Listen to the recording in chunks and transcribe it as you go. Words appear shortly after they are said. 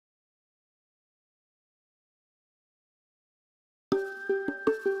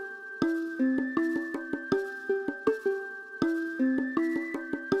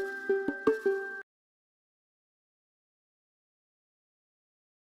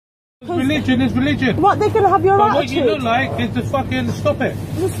Religion is religion. What, they're going to have your attitude? What you look like is to fucking stop it.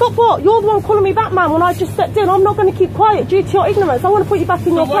 Stop what? You're the one calling me Batman when I just stepped in. I'm not going to keep quiet due to your ignorance. I want to put you back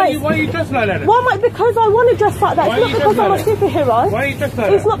in your place. Why are you dressed like that? Why am I? Because I want to dress like that. It's not because I'm a superhero. Why are you dressed like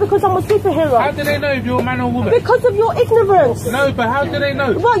that? It's not because I'm a superhero. How do they know if you're a man or woman? Because of your ignorance. No, but how do they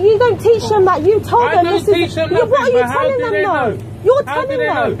know? Well, you don't teach them that. You told them this is... What are you telling them now? You're telling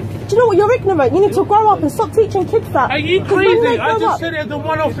them. Do you know what? You're ignorant. You need to grow up and stop teaching kids that. Are you crazy? I just said it as a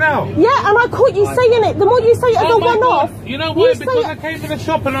one-off now. Yeah, and I caught you saying it. The more you say it as a one-off... You know what? Because I came to the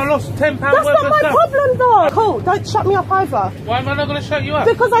shop and I lost £10 worth of stuff. That's not my problem, though. Cool. Don't shut me up either. Why am I not going to shut you up?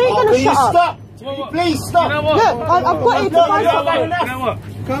 Because I ain't going to shut up. Stop. Please stop. You know what? Look, I've got you to buy something. You know what?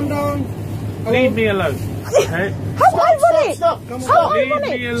 Calm down. Leave me alone. Okay? How ironic! Stop. How ironic!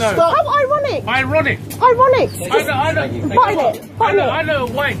 Leave me alone. How ironic! Ironic. Ironic. I know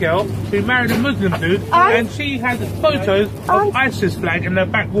a white girl who married a Muslim dude, and she had photos of ISIS flag in their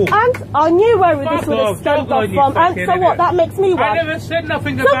back wall. And I knew where this would have stemmed from. And so what? That makes me whack. I never said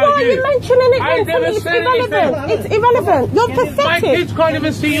nothing about you. So why are you mentioning it then? It's irrelevant. It's irrelevant. You're pathetic. My kids can't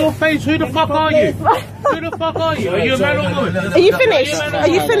even see your face. Who the fuck are you? Who the fuck are you? Are you a man or woman? Are you finished? Are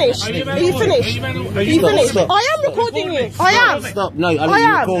you finished? Are you finished? Are you finished? I am recording you. I am. Stop. No, I mean,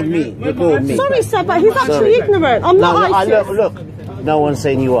 you record me. Record me. Sorry, sir, but he's actually ignorant. I'm not ISIS. Look, no one's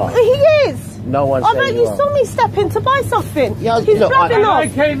saying you are. He is. No one's saying you are. You saw me step in to buy something. Yeah, he's blabbing off. I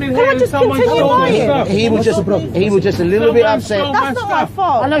came in Can I just continue buying? He was just a little bit upset. That's not my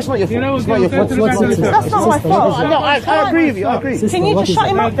fault. I know it's not your fault. It's not your fault. That's not my fault. No, I agree with you. I agree. Can you just shut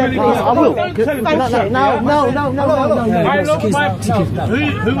him up then, please? I will. Thank you. No. I lost my...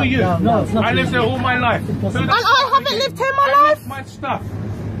 Who are you? I lived there all my life. And I haven't lived here my life? I lost my stuff.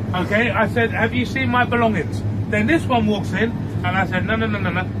 Okay, I said, have you seen my belongings? Then this one walks in, and I said, no.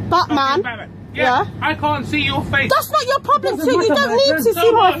 Batman? Yeah. I can't see your face. That's not your problem, too. You don't need to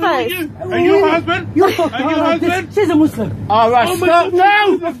see my face. Are you husband? Are you husband? She's a Muslim. Alright, stop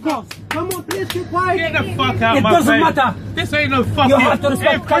now! Of course. Come on, please keep quiet. Get the fuck out of my face. It doesn't matter. This ain't no fucking... You have to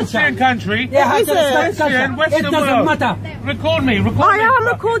respect Christian country. You have to respect culture. It doesn't matter. Record me. I am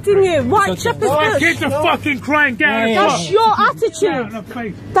recording you. White Shepherd's My Bush. kids are fucking crying. Get out of the That's your attitude.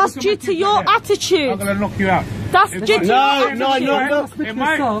 That's due to your attitude. I'm going to knock you out. That's due to your attitude.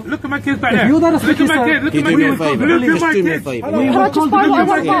 No. Look at my kids back there. You don't Look at my kids. Look at my kids. Look at my kids. Can I just buy what I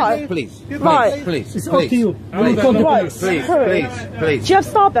want to buy? Please. Right. Please. It's up to you. Please. Do you have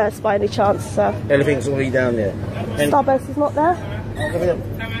Starburst by any chance, sir? Everything's already down there. Starburst is not there?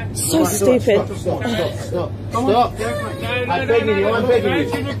 So stupid. Stop. I'm begging you.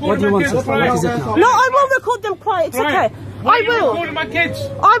 What do you want, sister? What is it now? No, I will record them quiet. It's okay. I will. Recording my kids.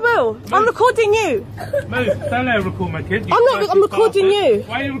 I will. I'm recording you. No, don't let her record my kids. I'm recording you.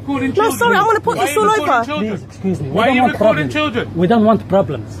 Why are you recording children? No, sorry, I'm going to put this all over. Please, excuse me. Why are you recording children? We don't want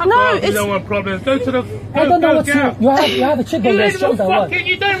problems. No, We don't want problems. Go to the... I don't know what's you have a chip on your shoulder.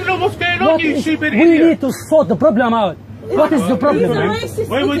 You don't even know what's going on, you stupid We idiot. need to sort the problem out. What is the problem, man?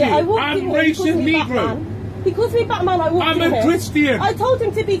 Where were you? I'm racist Negro. He calls me Batman, I walked in I'm here. a Christian. I told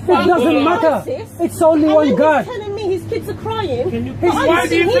him to be It quiet. doesn't matter. It's only one God. He's telling me his kids are crying. Why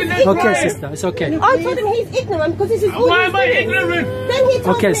do you think they're Okay, crying? sister, it's okay. I told him he's ignorant because this is all Why he's am I doing. ignorant? Then he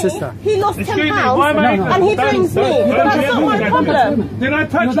told me sister. he lost Excuse me, £10 why am I ignorant? and he blames me. That's not my problem. Did I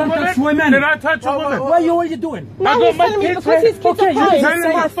touch a woman? Did I touch a woman? What are you doing? Now he's telling me because his kids are crying,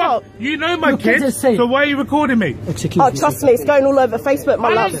 it's my fault. You know my kids are kids, safe. so why are you recording me? Oh, trust me, it's going all over Facebook, my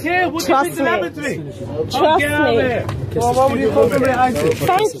I love. don't care. What do you think happened to me? Trust me. Why would you call me ISIS?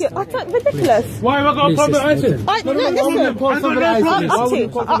 Thank you. I thought ridiculous. Why have I got a problem with ISIS? Listen,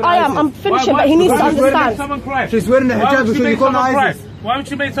 I am. I'm finishing, but he needs to understand. She's wearing a hijab, so you call her ISIS. Why would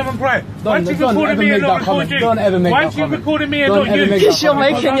you make someone cry? Why don't you recording me and not record you? Don't ever make Why that don't you comment. recording me and not you? Because you're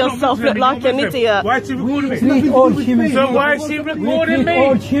making yourself look like an idiot. Why is she recording me? Treat all humans. So why is she recording me?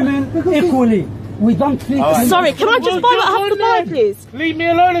 all human equally. We don't treat... Sorry, can I just buy what I have to buy, please? Leave me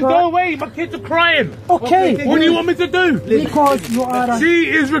alone and go away. My kids are crying. Okay. What do you want me to do? Because you are... She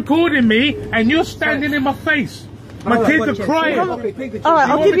is recording me and you're standing in my face. My kids are crying. Alright,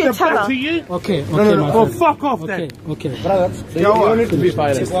 I'll give you a tenner. Okay, well, fuck off then. Okay. Brothers, you don't need to be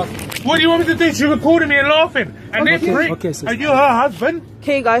violent. What do you want me to do? She's recording me and laughing. And then are you her husband?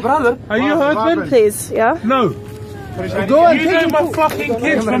 Here you go. Brother, are you her husband? Please, yeah? No. Go and you know my fucking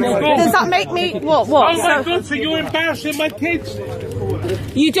kids from school. Does that make me... What? Oh my God, so you're embarrassing my kids?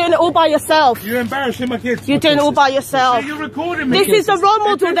 You're doing it all by yourself. You're embarrassing my kids. You're doing it all by yourself. So you're recording me. This is the role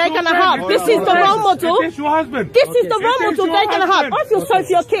model they're going to have. This is the role model. Is this your husband? This is the role model they're going to have. I feel sorry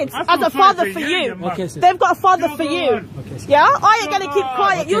for your kids as a father for you. They've got a father for you. Yeah? I ain't going to keep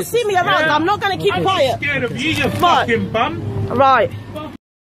quiet. You'll see me around. I'm not going to keep quiet. I'm scared of you, you fucking bum. Right.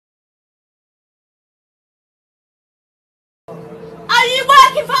 Are you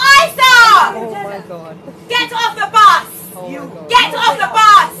working for ISA? Oh my God. Get off the bus. Get off the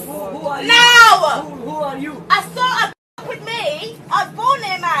bus. Now. Who are you? I saw a with me. I was born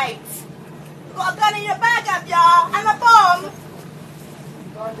here, mate. Got a gun in your bag, have ya? And a bomb.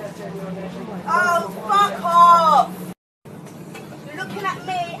 Oh, fuck off. You're looking at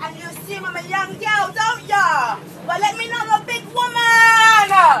me and you assume I'm a young girl, don't ya? Well, let me know I'm a big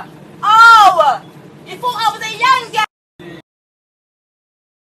woman. Oh, you thought I was a young girl?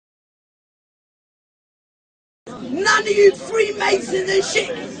 None of you Freemasons and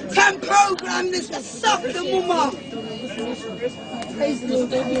shit can program this to suck the mama.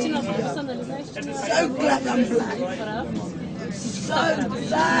 So glad I'm black. So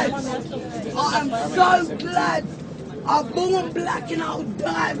glad. I'm so glad. I'm born black and I'll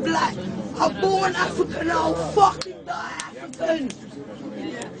die black. I'm born African and I'll fucking die African.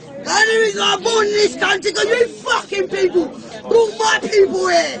 The only reason I'm born in this country because you fucking people brought my people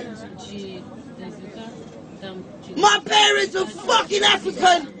here. My parents are fucking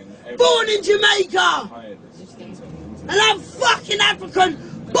African, born in Jamaica. And I'm fucking African,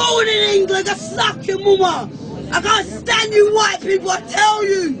 born in England, I suck your mama. I can't stand you white people, I tell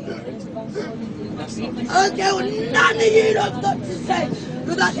you. Okay, well none of you have got to say.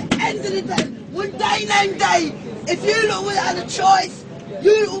 Because at the end of the day, one day named day, if you lot would have a choice,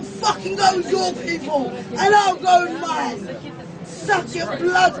 you will fucking go with your people, and I'll go with mine. Suck your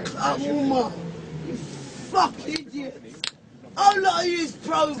blood clot, mama. Fuck idiots. All lot of use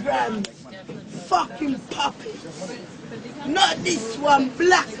programs. Fucking puppies. Not this one,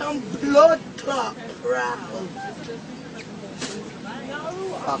 black and blood clot proud.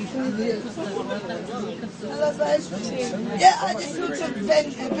 Fucking idiots. Hello guys. Yeah, I just want to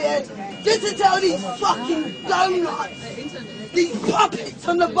vent a bit. Just to tell these fucking donuts, these puppets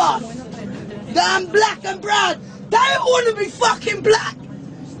on the bus, that I'm black and brown. They don't want to be fucking black.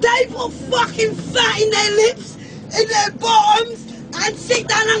 They put fucking fat in their lips, in their bottoms, and sit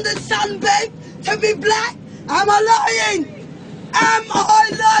down on the sunbed to be black. Am I lying? Am I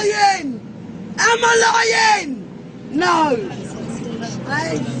lying? Am I lying? No. I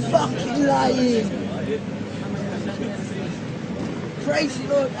ain't fucking lying. Praise the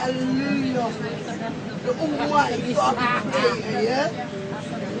Lord, hallelujah. The almighty fucking creator, yeah?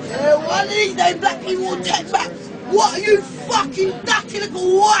 Yeah, one of these days black people will take back what you fucking dirty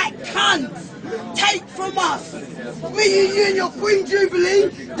little white cunts take from us. Me and you and your Queen Jubilee,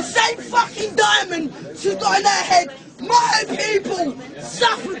 the same fucking diamond she's got in her head. My people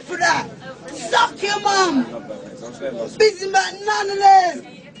suffered for that. Suck your mum. Busy about none of them.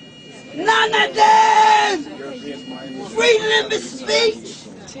 None of them. Freedom of speech.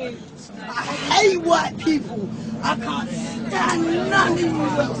 I hate white people. I can't stand none of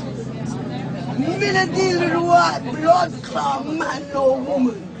you. Me not deal with white blood clot man or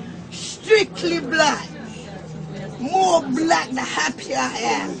woman. Strictly black. More black the happier I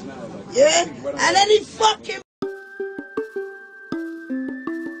am. Yeah? And any fucking